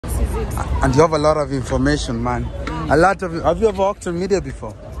And you have a lot of information, man. A lot of. Have you ever worked on media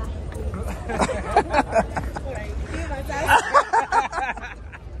before?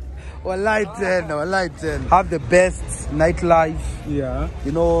 Wallahi 10, wallahi 10. Have the best nightlife. Yeah.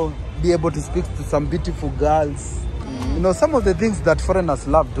 You know, be able to speak to some beautiful girls. You know, some of the things that foreigners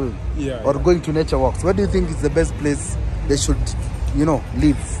love doing. Yeah. Or going to nature walks. Where do you think is the best place they should, you know,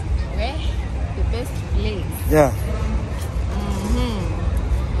 live? Where? The best place? Yeah.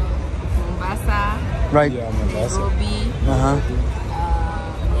 Mombasa. Right. Yeah, Mombasa. Nairobi.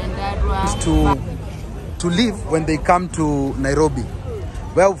 Nyandarua. To live when they come to Nairobi.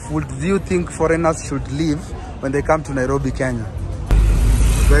 Where would you think foreigners should live when they come to Nairobi, Kenya?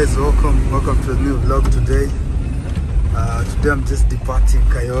 Guys, welcome to a new vlog today. Today I'm just departing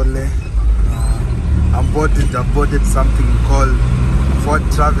Kayole. I've boarded something called Ford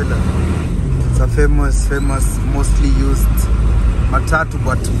Traveler. It's a famous, mostly used matatu,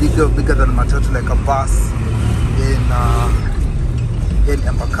 but bigger than matatu, like a bus in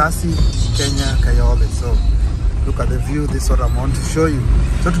Embakasi, Kenya, Kayole. So look at the view. This is what I want to show you.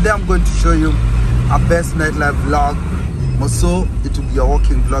 So today I'm going to show you a best nightlife vlog. Also, it will be a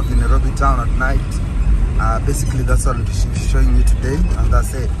walking vlog in Nairobi town at night. Basically, that's what I'll be showing you today, and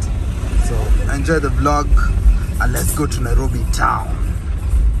that's it. So enjoy the vlog, and let's go to Nairobi town.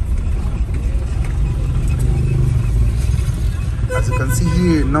 As you can see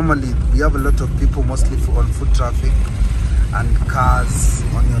here, normally we have a lot of people, mostly on foot traffic and cars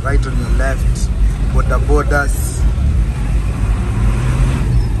on your right, on your left, borders.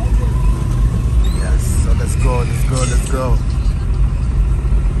 Yes, so let's go.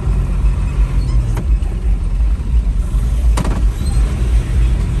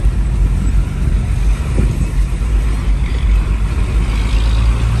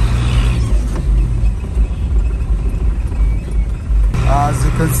 As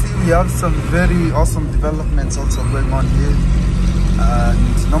you can see, we have some very awesome developments also going on here.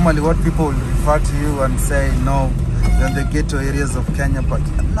 And normally what people will refer to you and say, no, you're in the ghetto areas of Kenya, but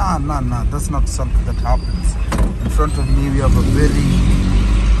no, that's not something that happens. In front of me, we have a very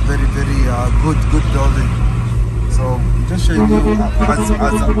good building. So just showing you, as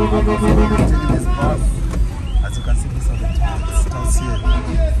I'm taking this bus, as you can see, these are the tolls here.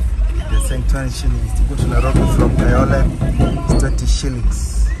 They're saying 20 shillings to go to Nairobi from Kayole. It's 20 shillings.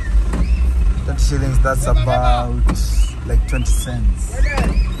 20 shillings, that's about like 20 cents.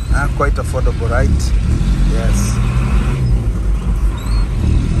 Quite affordable, right? Yes.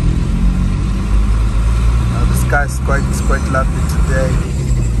 The sky is quite lovely today.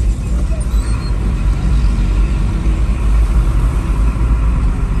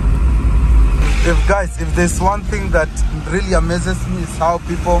 If there's one thing that really amazes me, is how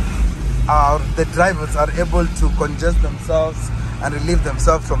people the drivers are able to congest themselves and relieve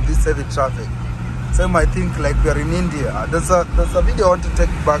themselves from this heavy traffic. So you might think like we're in India. There's a video I want to take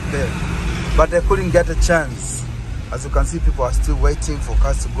back there, but I couldn't get a chance. As you can see, people are still waiting for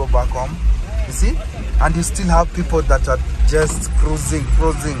cars to go back home. You see? And you still have people that are just cruising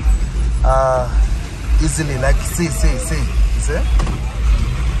easily. Like see? You see?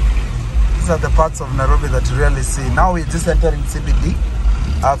 These are the parts of Nairobi that you really see. Now we're just entering CBD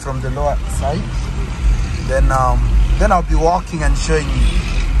from the lower side. Then I'll be walking and showing you.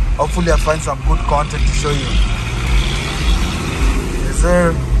 Hopefully I'll find some good content to show you. Yes,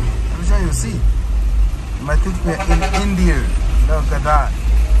 sir. Let me show you. See, you might think we're in India. Look at that.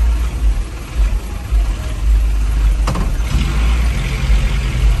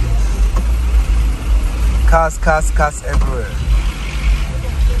 Cars everywhere.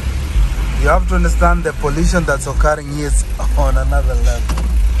 You have to understand the pollution that's occurring here is on another level.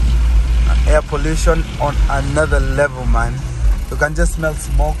 Air pollution on another level, man. You can just smell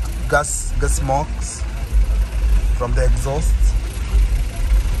smoke, gas smokes from the exhaust.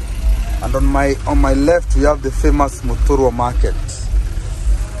 And on my left, we have the famous Muthurwa market.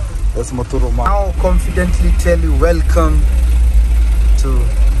 That's Muthurwa market. I'll confidently tell you, welcome to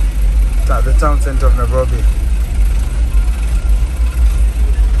the town center of Nairobi.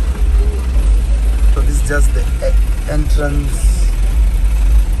 So this is just the entrance.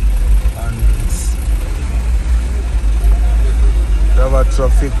 Our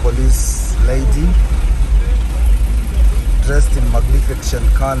traffic police lady dressed in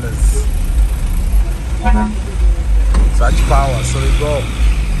magnificent colors. Such power, so we go.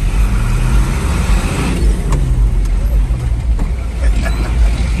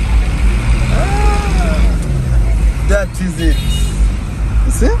 That is it.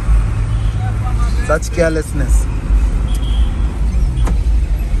 You see? Such carelessness.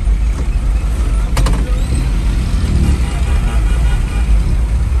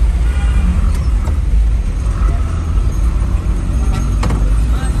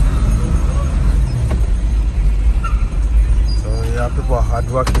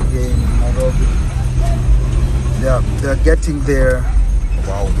 hard work again in Nairobi. They're getting their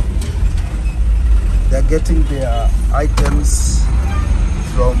they're getting their items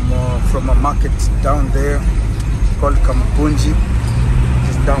from a market down there called Kampunji,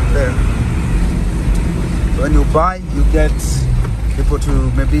 just down there. So when you buy, you get people to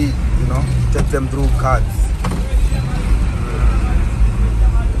maybe take them through cards.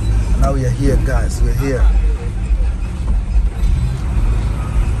 Now we are here, guys. We're here.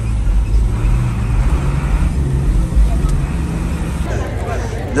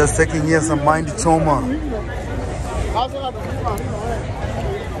 Just taking here some mind choma.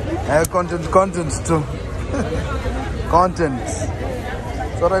 Content too. Content.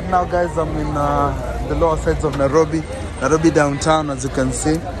 So right now, guys, I'm in the lower sides of Nairobi downtown, as you can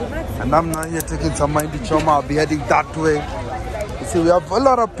see. And I'm now here taking some mind choma. I'll be heading that way. You see, we have a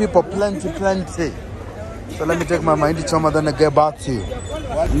lot of people, plenty. So let me take my mind choma, then I get back to you.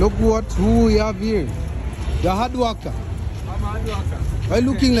 Look who we have here. The hard worker. I'm a hard worker. Why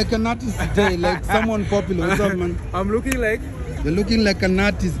looking like an artist today, like someone popular? What's up, man? I'm looking like? You're looking like an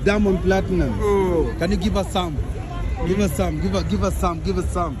artist, Diamond Platinum. Oh. Can you give us some? Give us some.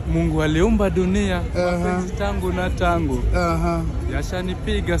 Mungu aliumba dunia mapenzi tangu na tangu.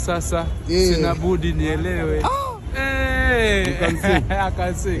 Yashanipiga sasa. Sina budi nielewe. Hey. You can sing. I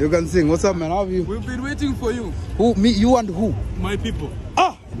can sing. You can sing. What's up, man? How are you? We've been waiting for you. Who? Me? You and who? My people.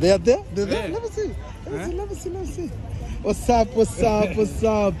 Ah, they are there? They're there? Yeah. Let me see. What's up?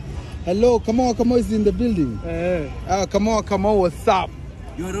 Hello, Kamo is in the building. Kamo, what's up?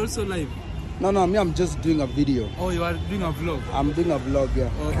 You are also live. No, me, I'm just doing a video. Oh, you are doing a vlog? I'm doing a vlog,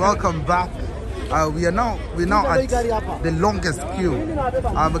 yeah. Okay. Welcome back. We're now at the longest queue.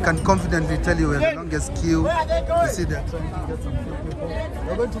 We can confidently tell you we're the longest queue. You see that?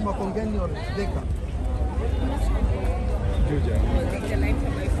 We're going to Makongeni or Deka.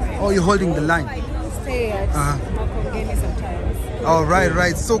 Oh, you're holding the line. Stay at Makongeni sometimes. Oh,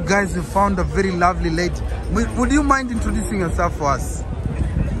 right. So, guys, we found a very lovely lady. Would you mind introducing yourself for us?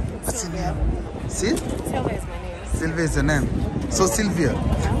 Sylvia. See? Sylvia is my name. Sylvia is the name. So, Sylvia,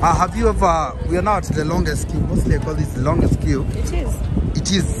 have you ever... We are now at the longest queue. Mostly I call this the longest queue. It is.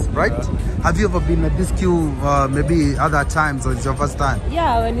 It is, right? Have you ever been at this queue maybe other times, or it's your first time?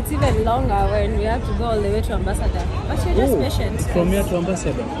 Yeah, when it's even longer, when we have to go all the way to Ambassador. But you're just patient. From here to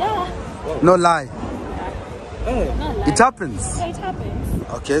Ambassador? Yeah. No lie. Oh. No lie. It happens? Yeah, it happens.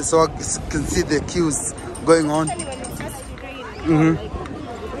 Okay, so I can see the queues going on.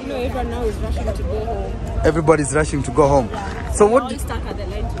 Everyone now is rushing to go home. Everybody's rushing to go home. Yeah. So we're what? all stuck at the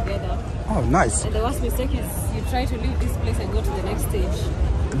line together. Oh, nice. And the worst mistake is you try to leave this place and go to the next stage.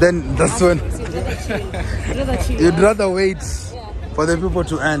 Then that's when You'd rather wait for the people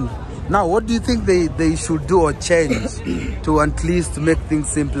to end. Now, what do you think they should do or change to at least make things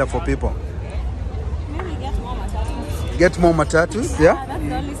simpler for people? Maybe get more matatus. Get more matatus, yeah? That's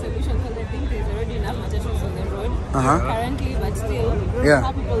the only solution, because I think there's already enough matatus on the road currently, but still,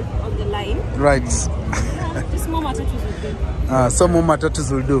 more people on the line. Right. Just more matatus will do. So more matatus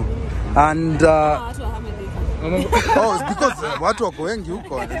will do. And oh, it's because watu wako wengi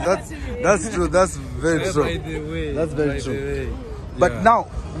huko. That's true. That's very true. By the way, that's very true. But now,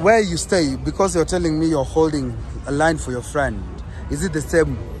 where you stay, because you're telling me you're holding a line for your friend, is it the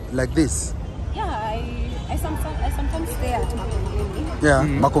same like this? Yeah, I sometimes stay at Makongeni. Yeah,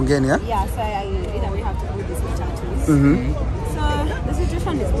 Makongeni, yeah? Yeah, so I either way have to hold these matatus. So the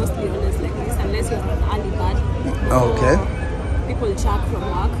situation is mostly always like this, unless you're an early bird. Okay. People check from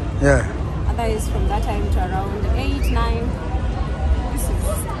work. Yeah. Otherwise, from that time to around 8, 9. This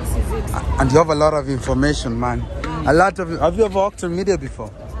is it. And you have a lot of information, man. A lot of. Have you ever worked on media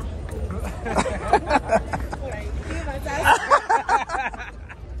before?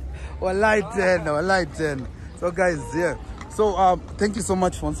 Wallahi 10. So guys, yeah. So thank you so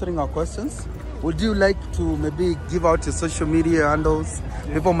much for answering our questions. Would you like to maybe give out your social media handles?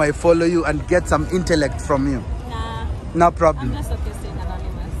 People might follow you and get some intellect from you. Nah. No problem. I'm just okay staying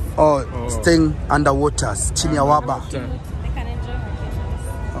anonymous. Oh, staying underwater, chini ya waba. They can enjoy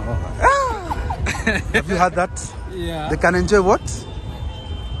vacations. Have you heard that? Yeah. They can enjoy what?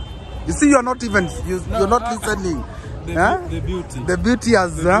 You see, you're not even, you're not listening. The beauty. The beauty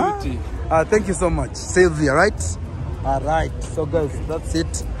has, beauty. Thank you so much. Sylvia, right? All right. So guys, that's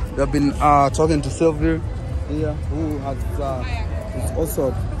it. We have been talking to Sylvia here, who has, is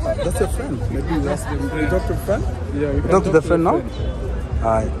also, that's your friend. Maybe you talk to a friend? Yeah, we can talk to the friend now?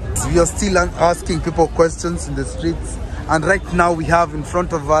 We are still asking people questions in the streets. And right now we have in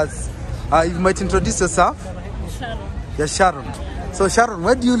front of us, you might introduce yourself? Sharon. Yeah, Sharon. So Sharon,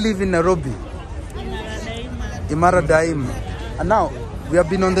 where do you live in Nairobi? Imara Daima. And now, we have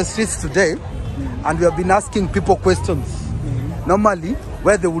been on the streets today, and we have been asking people questions. Normally,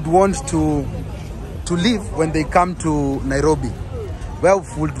 where they would want to live when they come to Nairobi. Where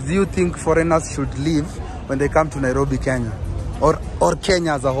do you think foreigners should live when they come to Nairobi, Kenya, or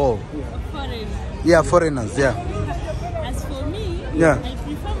Kenya as a whole? Foreigners. Yeah, foreigners. Yeah. As for me, Yeah. I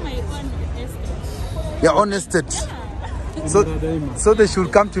prefer my own estate. Yeah, on estate. Maradaima. So they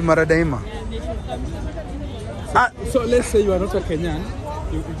should come to Maradaima. Yeah, they should come to So let's say you are not a Kenyan,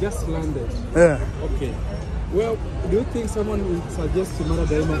 you just landed. Yeah. Okay. Well, do you think someone will suggest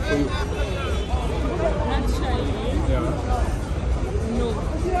Maradaima for you? Actually, Yeah.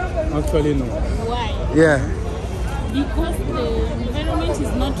 no. Actually, no. Why? Yeah. Because the environment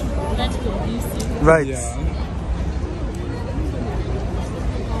is not that conducive. Right. Yeah.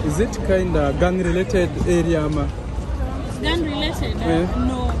 Is it kind of gang-related area, ma? Gun related? Yeah.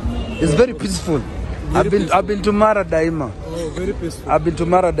 No. It's very peaceful. I've been to Maradaima. Oh, very peaceful. I've been to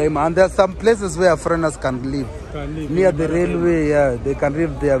Maradaima, and there are some places where foreigners can live. Can live Near in the Maradaima. railway, yeah, they can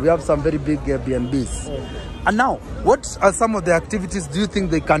live there. We have some very big Airbnbs. Oh. And now, what are some of the activities do you think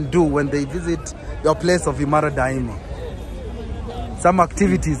they can do when they visit your place of Maradaima? Some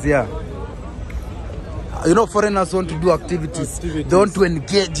activities, yeah. You know, foreigners want to do activities. They want to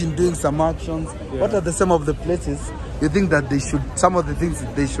engage in doing some actions. Yeah. What are some of the places you think that they should, some of the things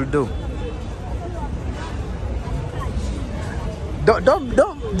that they should do?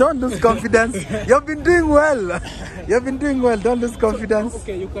 Don't lose confidence. You've been doing well. You've been doing well. Don't lose confidence.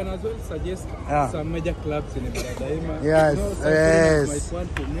 Okay, you can as well suggest some major clubs in Maradaima. Yes, You know, some yes. might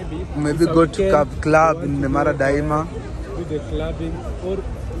want to Maybe go to club in Maradaima. Do the clubbing, or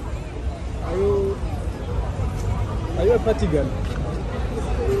are you a party girl?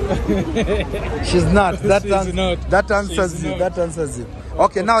 She's not. That, She's not. that answers She's you. not. That answers you.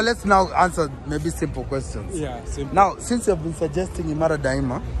 Okay, now let's answer maybe simple questions. Yeah, simple. Now, since you've been suggesting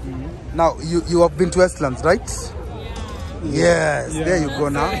Maradaima, now you have been to Westlands, right? Yes, Yeah. there you go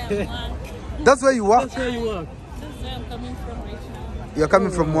now. That's where I work. That's where you work. That's where you work. That's where I'm coming from right now. You're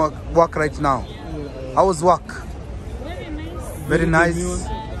coming from work right now. How was work? Very nice. Very nice.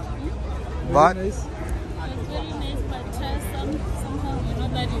 But Very nice. It was very nice, but somehow you know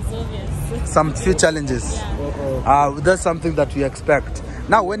that is obvious. some few challenges. That's something that we expect.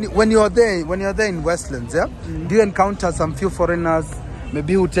 Now, when you're there in Westlands, yeah, do you encounter some few foreigners?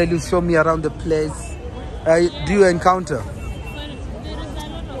 Maybe who tell you, show me around the place. Do you encounter But there is a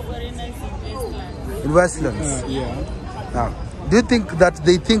lot of foreigners in in Westland. Westlands? Yeah. Now, do you think that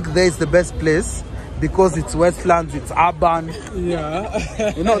they think there is the best place because it's Westlands, it's urban?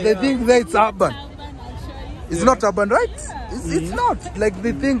 Yeah. You know, they think that it's urban. Urban, I'll show you. It's not urban, right? It's not. Like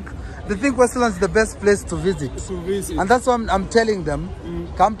they think Westlands is the best place to visit. To visit. And that's why I'm telling them,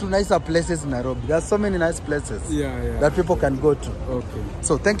 come to nicer places in Nairobi. There are so many nice places Yeah. that people can go to. Okay.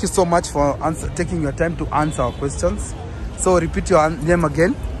 So thank you so much for taking your time to answer our questions. So repeat your name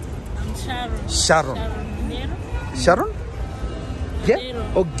again. I'm Sharon. Sharon. Sharon. Sharon? Yeah?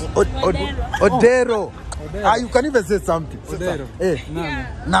 Odero. You can even say something. Odero. Eh.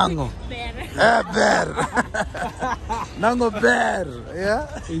 Yeah. Nango. Bear. Bear. Nango bear. Yeah?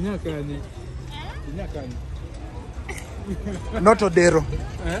 Inyakani. Inyakani. Not Odero.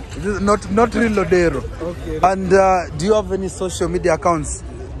 Not real Odero. Okay. And do you have any social media accounts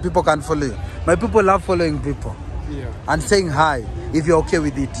people can follow you? My people love following people Yeah. and saying hi. If you're okay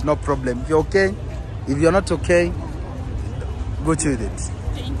with it, no problem. If you're okay, if you're not okay, go to with it.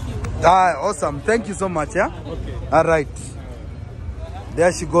 Thank you. Awesome. Thank you so much. Yeah. Okay. All right.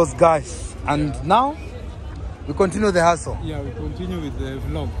 There she goes, guys. And now we continue the hustle. Yeah, we continue with the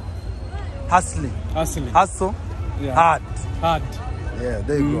vlog. Hustling. Hustling. Hustle. Yeah. Hard. Hard. Yeah,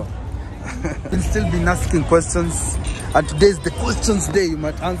 there you go. We'll still been asking questions, and today is the questions day. You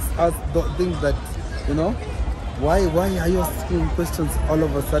might ask the things that, you know, why are you asking questions all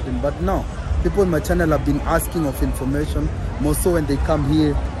of a sudden? But no, people in my channel have been asking of information, more so when they come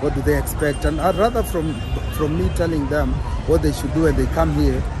here, what do they expect? And I'd rather from me telling them what they should do when they come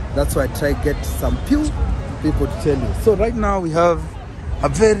here, that's why I try to get some few people to tell you. So right now we have a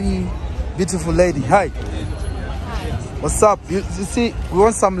very beautiful lady. Hi. What's up? You see, we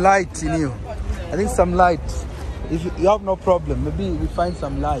want some light in you. I think some light. If you have no problem, maybe we find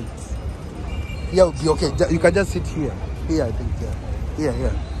some light. Here will be okay. You can just sit here. Here, I think.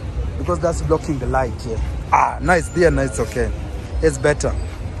 Here. Because that's blocking the light here. Nice. There, nice. Okay. It's better.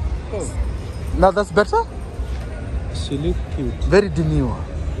 Oh, Now that's better? she look cute. Very demure.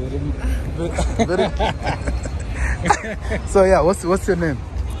 Very. So yeah, what's your name?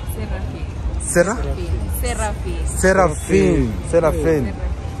 Seraphine. Seraphine.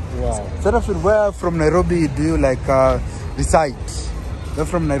 Wow. Seraphine, where from Nairobi do you reside? You're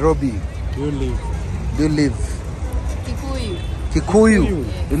from Nairobi. Do you live? Do you live? Kikuyu. Kikuyu.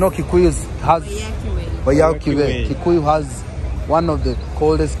 Yes. You know Kikuyu has Wayakiwe. Kikuyu has one of the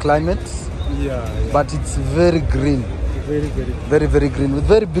coldest climates, Yeah. but it's very green. Very, very. Very green with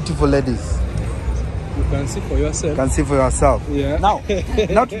very beautiful ladies. You can see for yourself. You can see for yourself. Yeah. Now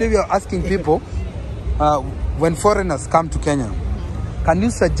today we are asking people, when foreigners come to Kenya, can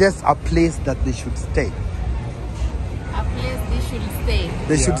you suggest a place that they should stay? A place they should stay.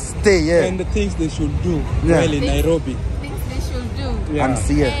 They should stay, yeah. And the things they should do Yeah. while in Nairobi. Things they should do. Yeah. And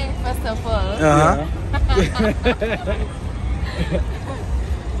see it. Hey, first of all,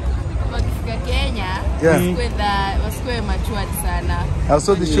 wakifika Kenya, Yeah. wasikuwe matured sana.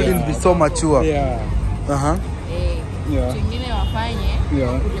 Also, they shouldn't be so mature. Yeah. Yeah. Chingine wafanye,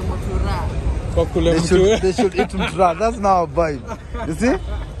 Yeah. kule mutura. Kwa kule They should eat mutura. That's now our vibe. You see?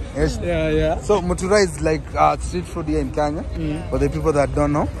 Yes. Yeah. So mutura is like street food here in Kenya. For the people that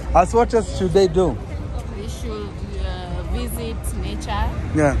don't know. As what else should they do? They should visit nature.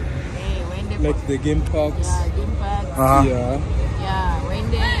 Yeah. When they Like the game parks. game parks. Yeah. Yeah,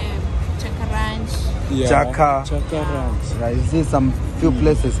 when they check a ranch. Yeah. Chaka. Chaka Ranch. Yeah, you see some few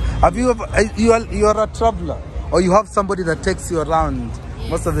places. Have you ever, you are a traveler, or you have somebody that takes you around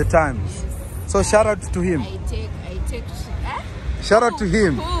most of the times? So shout out to him. I take. Shout out to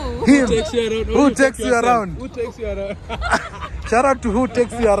him. Who? Him. Who takes you around? Who takes you around? Who takes you around? Shout out to who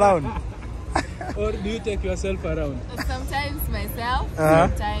takes you around. Or do you take yourself around? Sometimes myself, Uh-huh.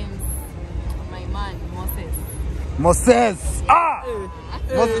 sometimes my man, Moses. Moses.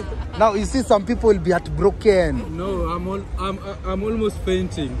 Moses. Now you see some people will be heartbroken. No, I'm almost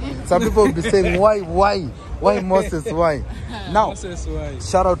fainting. Some people will be saying, why Moses, why? Now, Moses, why?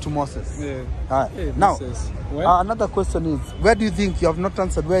 shout out to Moses. Yeah. Hey, Now, Moses. Why? another question is, where do you think, you have not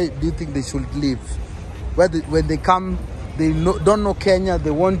answered, where do you think they should live? When they come, they don't know Kenya,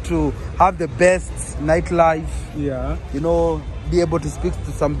 they want to have the best nightlife, Yeah. you know, be able to speak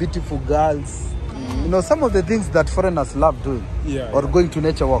to some beautiful girls. You know, some of the things that foreigners love doing. Yeah. Or going to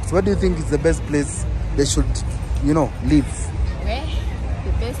nature walks. Where do you think is the best place they should, you know, live? Where?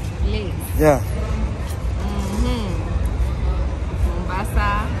 The best place. Yeah.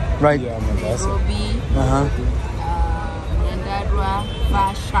 Mombasa, Right. Yeah, Mombasa. Nairobi, Nyandarua,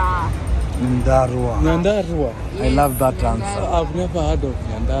 Vasha. Ndarua. Nyandarua. I love that answer. I've never heard of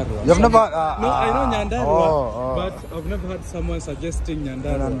Nyandarua. You've never... No, I know Nyandarua, oh. but I've never had someone suggesting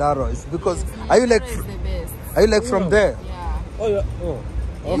Nyandarua. Ndarua. It's because... Are you like... Nyandarua is the best. Are you like from there? Yeah. Oh, yeah. Oh.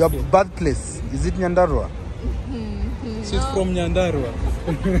 Okay. Your birthplace, is it Nyandarua? She's from Nyandarua.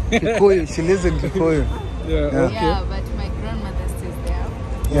 Kikuyu, she lives in Kikuyu. Yeah, okay. Yeah, but my grandmother stays there.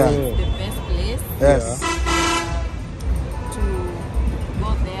 Yeah. It's the best place Yes. to go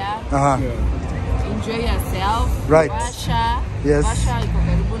there, Yeah. enjoy yourself. Right. Vasha. Yes. Vasha iko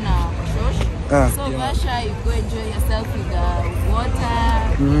karibu na Shosh. So Vasha, you go enjoy yourself with the water.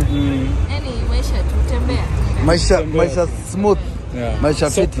 Any maisha tutembea. Maisha smooth. Yeah. Maisha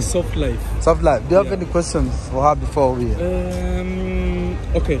fiti. Soft life. Soft life. Do you have any questions for her before we...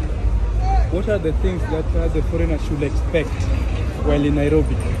 Okay. What are the things that the foreigner should expect while in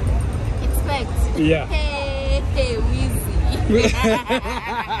Nairobi? Expect. Yeah. Hey, Wheezy.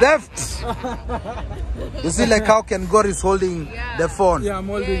 Theft! You see like how Kengor is holding the phone. Yeah, I'm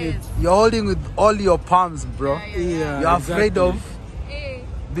holding it. You're holding with all your palms, bro. Yeah, You're afraid exactly. of Hey.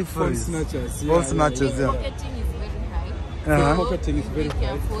 big Phone phones. snatchers. Phone snatchers, yeah. Pocketing is very high. So Pocketing is very be high.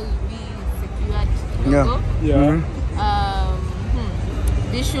 careful, be secured. Yeah. Logo. Yeah.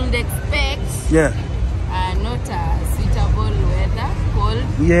 They should expect Yeah. not a suitable weather, cold.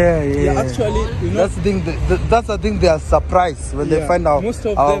 Yeah. Actually, you know, That's the thing. That's the thing. They are surprised when they Yeah, find out most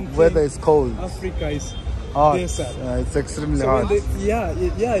of our them weather think is cold. Africa is Hot. desert. It's extremely So hot. when they,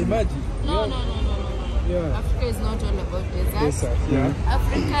 yeah, imagine. No. Yeah. Africa is not all about desert. Desert, yeah.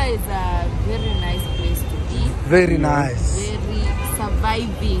 Africa is a very nice place to be. Very nice. Very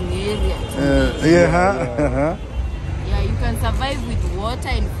surviving area. Yeah. Yeah, you can survive with water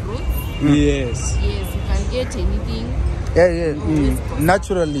and fruits. Yes. Yes, you can get anything. Yeah.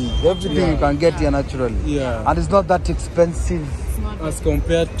 Naturally, everything you can get here naturally. Yeah. And it's not that expensive. It's not As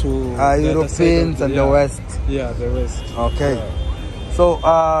compared to the other Europeans side of and the West. Yeah, the West. Okay. Yeah. So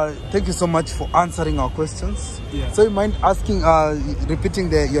thank you so much for answering our questions. Yeah. So you mind asking,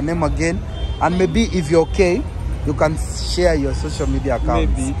 repeating your name again, and maybe if you're okay, you can share your social media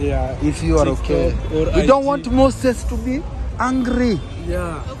accounts. Maybe, yeah. If you are TikTok okay. or We don't IG. want Moses to be angry.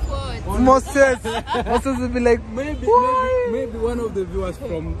 Yeah. of course. Moses will be like, Maybe why? one of the viewers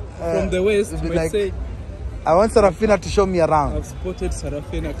from the West It'll be might like, say, I want Serafina to show me around. I've spotted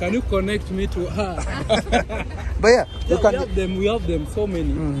Serafina. Can you connect me to her? But yeah, we have them, so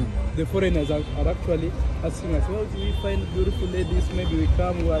many. The foreigners are actually asking us, well, do we find beautiful ladies? Maybe we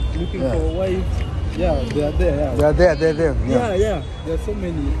come, we are looking for a wife. Yeah, they are there. Yeah. They're there. Yeah. There are so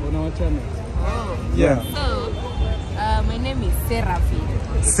many on our channel. Oh. Yeah. So, my name is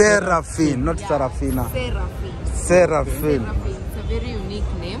Seraphine. Seraphine, not Serafina. Seraphine. It's a very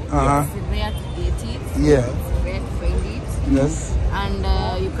unique name. It's rare to get it. Yeah. It's rare to find it. Yes. And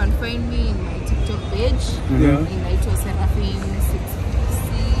you can find me in my TikTok page. In Naito Seraphine 666.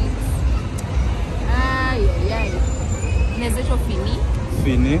 Unawezaitwa Fini.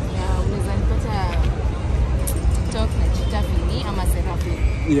 Yeah, unaweza nipata TikTok na Chita Fini ama Seraphine.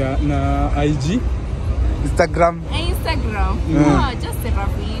 Yeah, na IG. Instagram. No, just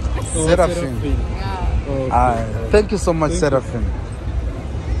Seraphine. Seraphine. Yeah. Thank you so much, Seraphine.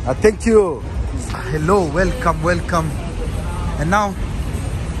 Thank you. Hello, welcome. And now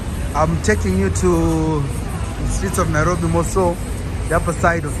I'm taking you to the streets of Nairobi, more so the upper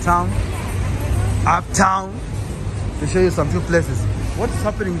side of town, uptown, to show you some few places. What's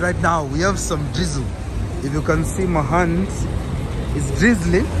happening right now? We have some drizzle. If you can see my hands, it's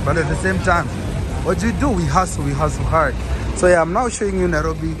drizzly, but at the same time, what do? We hustle hard. So yeah, I'm now showing you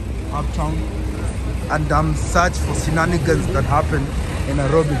Nairobi, uptown, and I'm search for shenanigans that happen in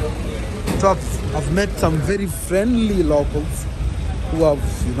Nairobi. So I've met some very friendly locals who have,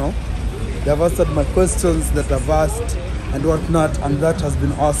 they've answered my questions that I've asked and whatnot, and that has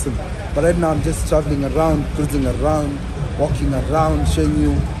been awesome. But right now I'm just traveling around, cruising around, walking around, showing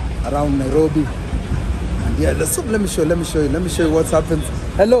you around Nairobi. And yeah, let me show you what's happened.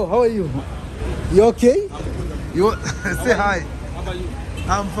 Hello, how are you? You okay? You say hi. How about you?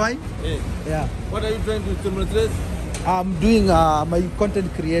 I'm fine. Yeah. What are you trying to demonstrate? I'm doing my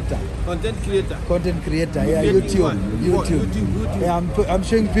content creator. Content creator. Yeah, YouTube. Yeah, I'm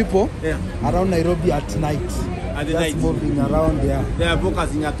showing people around Nairobi at night. At the just night. Moving around. Yeah. They are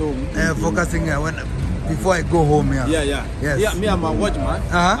focusing at home. Focusing before I go home. Yeah. Yeah. Yes. Yeah, me, I'm a watchman.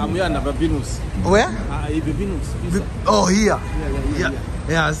 I'm here in Babinus. Where? Babinus. Oh, here. Yeah.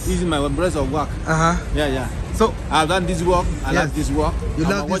 Yes. This is my place of work. Yeah. So I've done this work. I like this work. You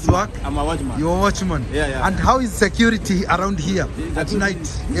love this work? I'm a watchman. You're a watchman. Yeah. And how is security around here at night?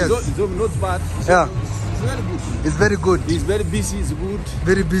 Yes. It's not bad. It's very good. It's very good. It's very busy. It's good.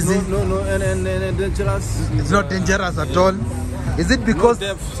 Very busy. No, and dangerous. It's not dangerous at all. Is it because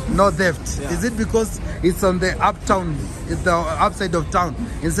no theft? Yeah. Is it because it's on the uptown, it's the upside of town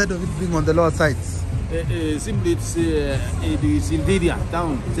instead of it being on the lower sides? Simply it is interior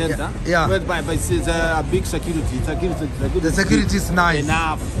town center. Yeah. But it's a big security. The security is nice.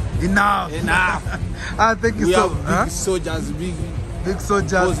 Enough. Thank you. We so have big soldiers, big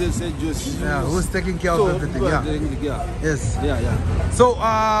soldiers. Yeah, who's taking care of everything? Yes. Yeah.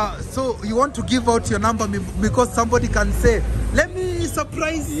 So you want to give out your number because somebody can say, let me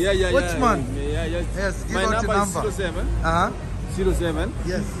surprise watchman. Yeah. Yes, give My out your number. Is 07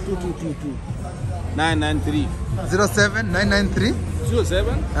 Yes. 2222 993 07 993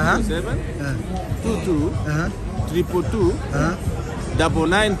 07 22 222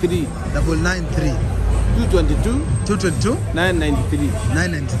 993 222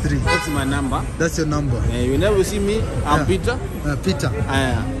 993. That's my number. That's your number. You never see me. I'm Peter. Peter.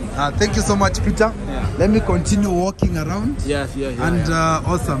 Thank you so much, Peter. Let me continue walking around. Yes. And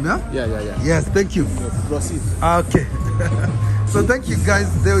awesome, yeah? Yeah. Yes, thank you. Proceed. Okay. So thank you guys.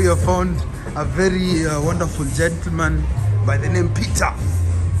 There you found a very wonderful gentleman by the name Peter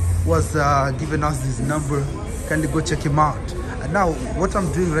was giving us this number. Kindly go check him out. And now what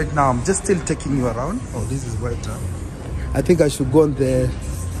I'm doing right now, I'm just still taking you around. Oh, this is better. I think I should go on the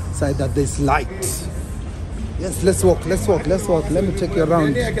side that there's light. Yes, let's walk. Let me take you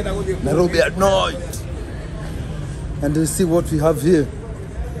around Nairobi at night. And we'll see what we have here.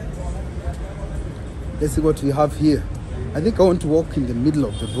 Let's see what we have here. I think I want to walk in the middle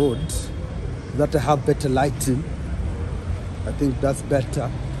of the road that I have better lighting. I think that's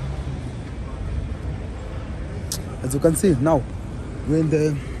better. As you can see now, we're in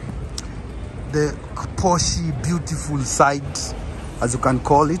the poshy, beautiful side, as you can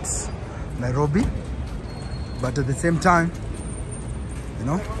call it, Nairobi. But at the same time,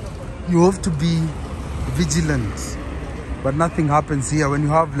 you have to be vigilant. But nothing happens here when you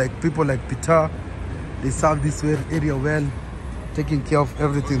have like people like Peter. They serve this area well, taking care of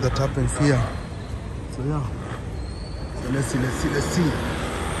everything that happens here. So yeah. So let's see.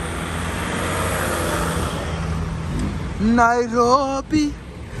 Nairobi.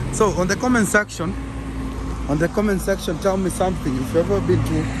 So on the comment section, tell me something. If you've ever been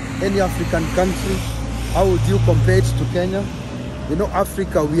to any African country, how would you compare it to Kenya? You know,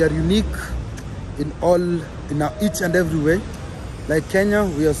 Africa, we are unique in each and every way. Like Kenya,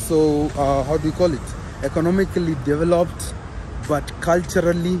 we are so, how do you call it? Economically developed, but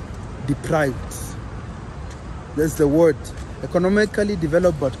culturally deprived. That's the word. Economically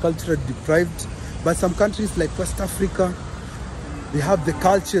developed, but culturally deprived. But some countries like West Africa, they have the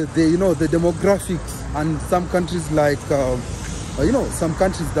culture, the demographics, and some countries like, some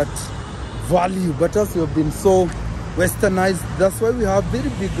countries that value, but us, we have been so westernized. That's why we have very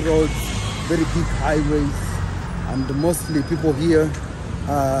big roads, very big highways, and mostly people here,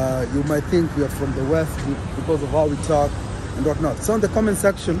 you might think we are from the West because of how we talk and whatnot. So in the comment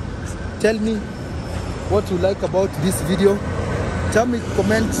section, tell me what you like about this video. Tell me,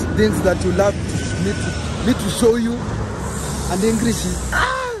 comment things that you love me to show you. And English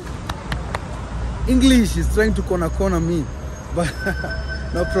is trying to corner me, but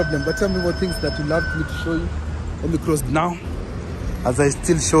no problem. But tell me what things that you love me to show you. Let me cross now, as I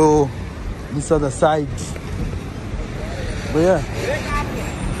still show this other side. But yeah,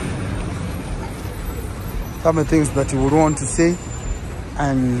 some of the things that you would want to say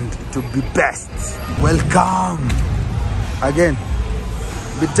and to be best. Welcome again.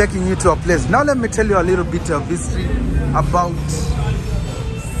 Be taking you to a place. Now let me tell you a little bit of history about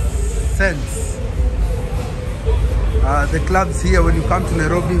Sense. The clubs here, when you come to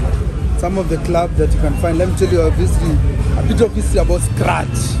Nairobi, some of the clubs that you can find. Let me tell you a bit of history about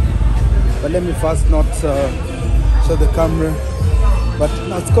Scratch. But let me first not show the camera. But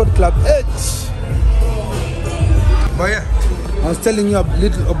no, it's called Club H. But yeah, I was telling you a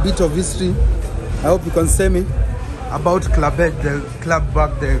bit of history. I hope you can see me. About Club Edge, the club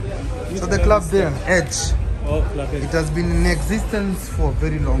back there. So the club there, Edge, it has been in existence for a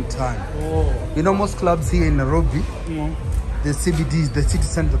very long time. You know, most clubs here in Nairobi, the CBDs, the city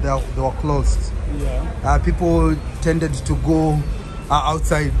center, they were closed. People tended to go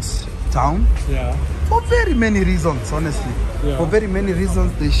outside town for very many reasons, honestly. For very many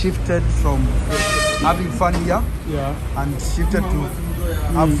reasons, they shifted from having fun here and shifted to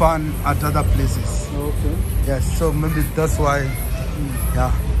have fun at other places. Yes, so maybe that's why,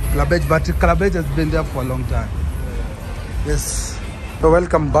 Club Edge, but Club Edge has been there for a long time. Yes. So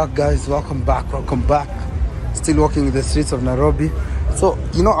welcome back, guys. Welcome back. Still walking in the streets of Nairobi. So,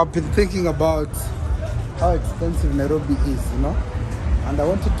 I've been thinking about how expensive Nairobi is, and I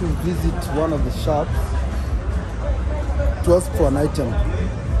wanted to visit one of the shops to ask for an item.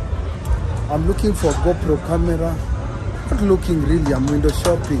 I'm looking for a GoPro camera. Not looking really, I'm window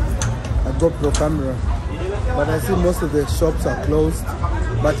shopping a GoPro camera, but I see most of the shops are closed.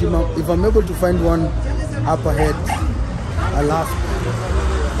 But if I'm able to find one up ahead, I'll ask.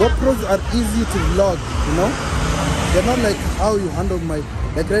 GoPros are easy to vlog, they're not like how you handle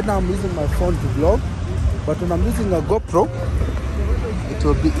like right now I'm using my phone to vlog, but when I'm using a GoPro, it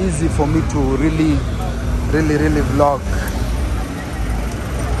will be easy for me to really vlog.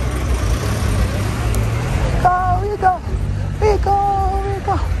 We go.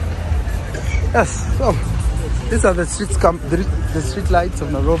 Yes, so these are the street lights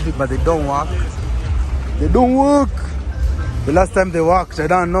of Nairobi, but they don't work. The last time they worked, I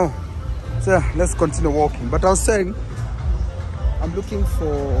don't know. So let's continue walking. But I was saying, I'm looking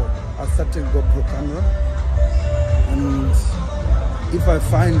for a certain GoPro camera, and if I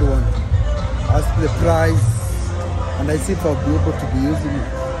find one, ask the price, and I see if I'll be able to be using it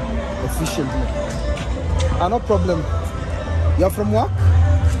efficiently. No problem. You're from work?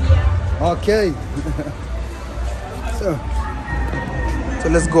 Okay. so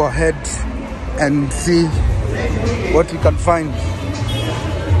let's go ahead and see what we can find.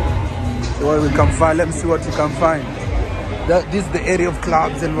 Let me see what we can find. This is the area of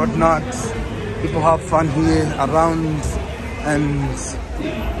clubs and whatnot. People have fun here around, and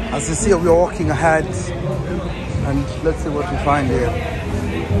as you see, we're walking ahead, and let's see what we find here.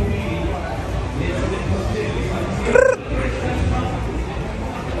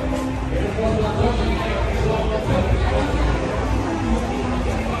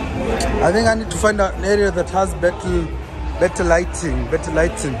 I think I need to find an area that has better lighting.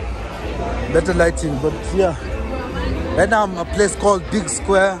 But yeah, right now I'm a place called Big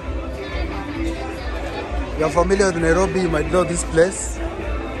Square. You're familiar with Nairobi, you might know this place.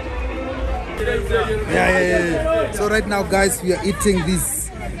 Yeah. So right now, guys, we are eating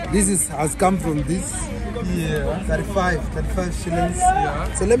this. This has come from this. 35 shillings.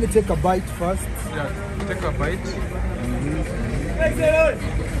 Yeah. So let me take a bite first. Yeah, take a bite.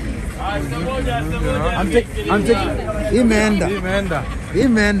 I'm taking Imenda.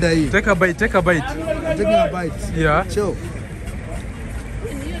 Take a bite. I'm taking a bite. Yeah. Sure.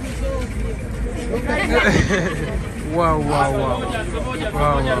 Wow.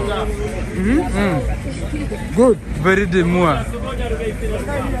 Good. Very demure.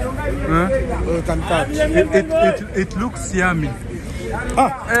 You can cut. It looks yummy.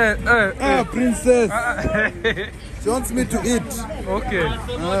 Princess. She wants me to eat. Okay.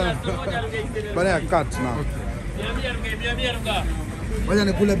 But I cut now.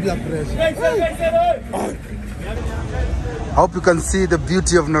 I hope you can see the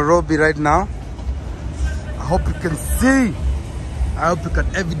beauty of Nairobi right now. I hope you can see. I hope you can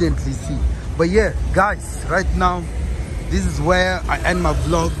evidently see. But yeah, guys, right now, this is where I end my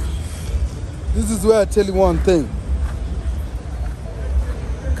vlog. This is where I tell you one thing.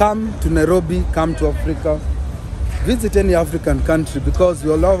 Come to Nairobi, come to Africa. Visit any African country because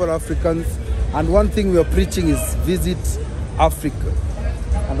we all love our Africans. And one thing we are preaching is visit Africa.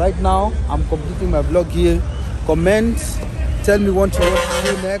 And right now, I'm completing my vlog here. Comment, tell me what you want to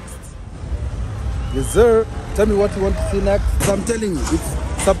see next. Yes, sir. Tell me what you want to see next. So I'm telling you,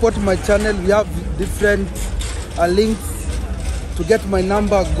 support my channel. We have different links. To get my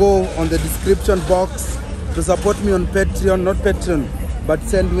number, go on the description box. To support me on Patreon, not Patreon, but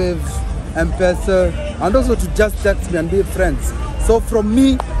Sendwave, M-Pesa, and also to just text me and be friends. So from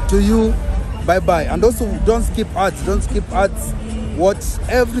me to you, bye-bye. And also, don't skip ads. Don't skip ads. Watch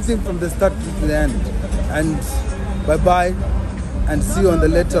everything from the start to the end. And bye-bye. And see you on the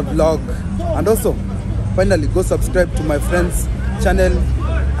later vlog. And also, finally, go subscribe to my friend's channel.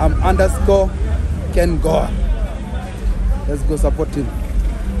 I'm _KenGoa. Let's go support him.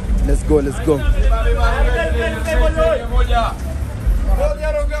 Let's go. Let's go.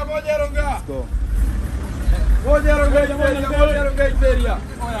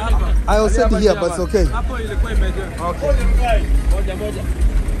 I was said here, but it's okay. You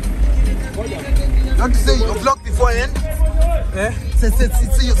want to say your vlog before end? Eh?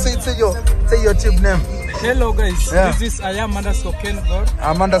 Say your tube name. Hello guys, Yeah. this is I am _KenGoa.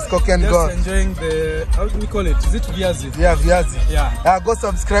 I'm _KenGoa. Just enjoying the, how do we call it? Is it viazi? Yeah, Viazi. Yeah. Go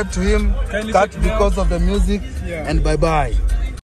subscribe to him. Kindly Cut check me because out. of the music. Yeah. And bye-bye.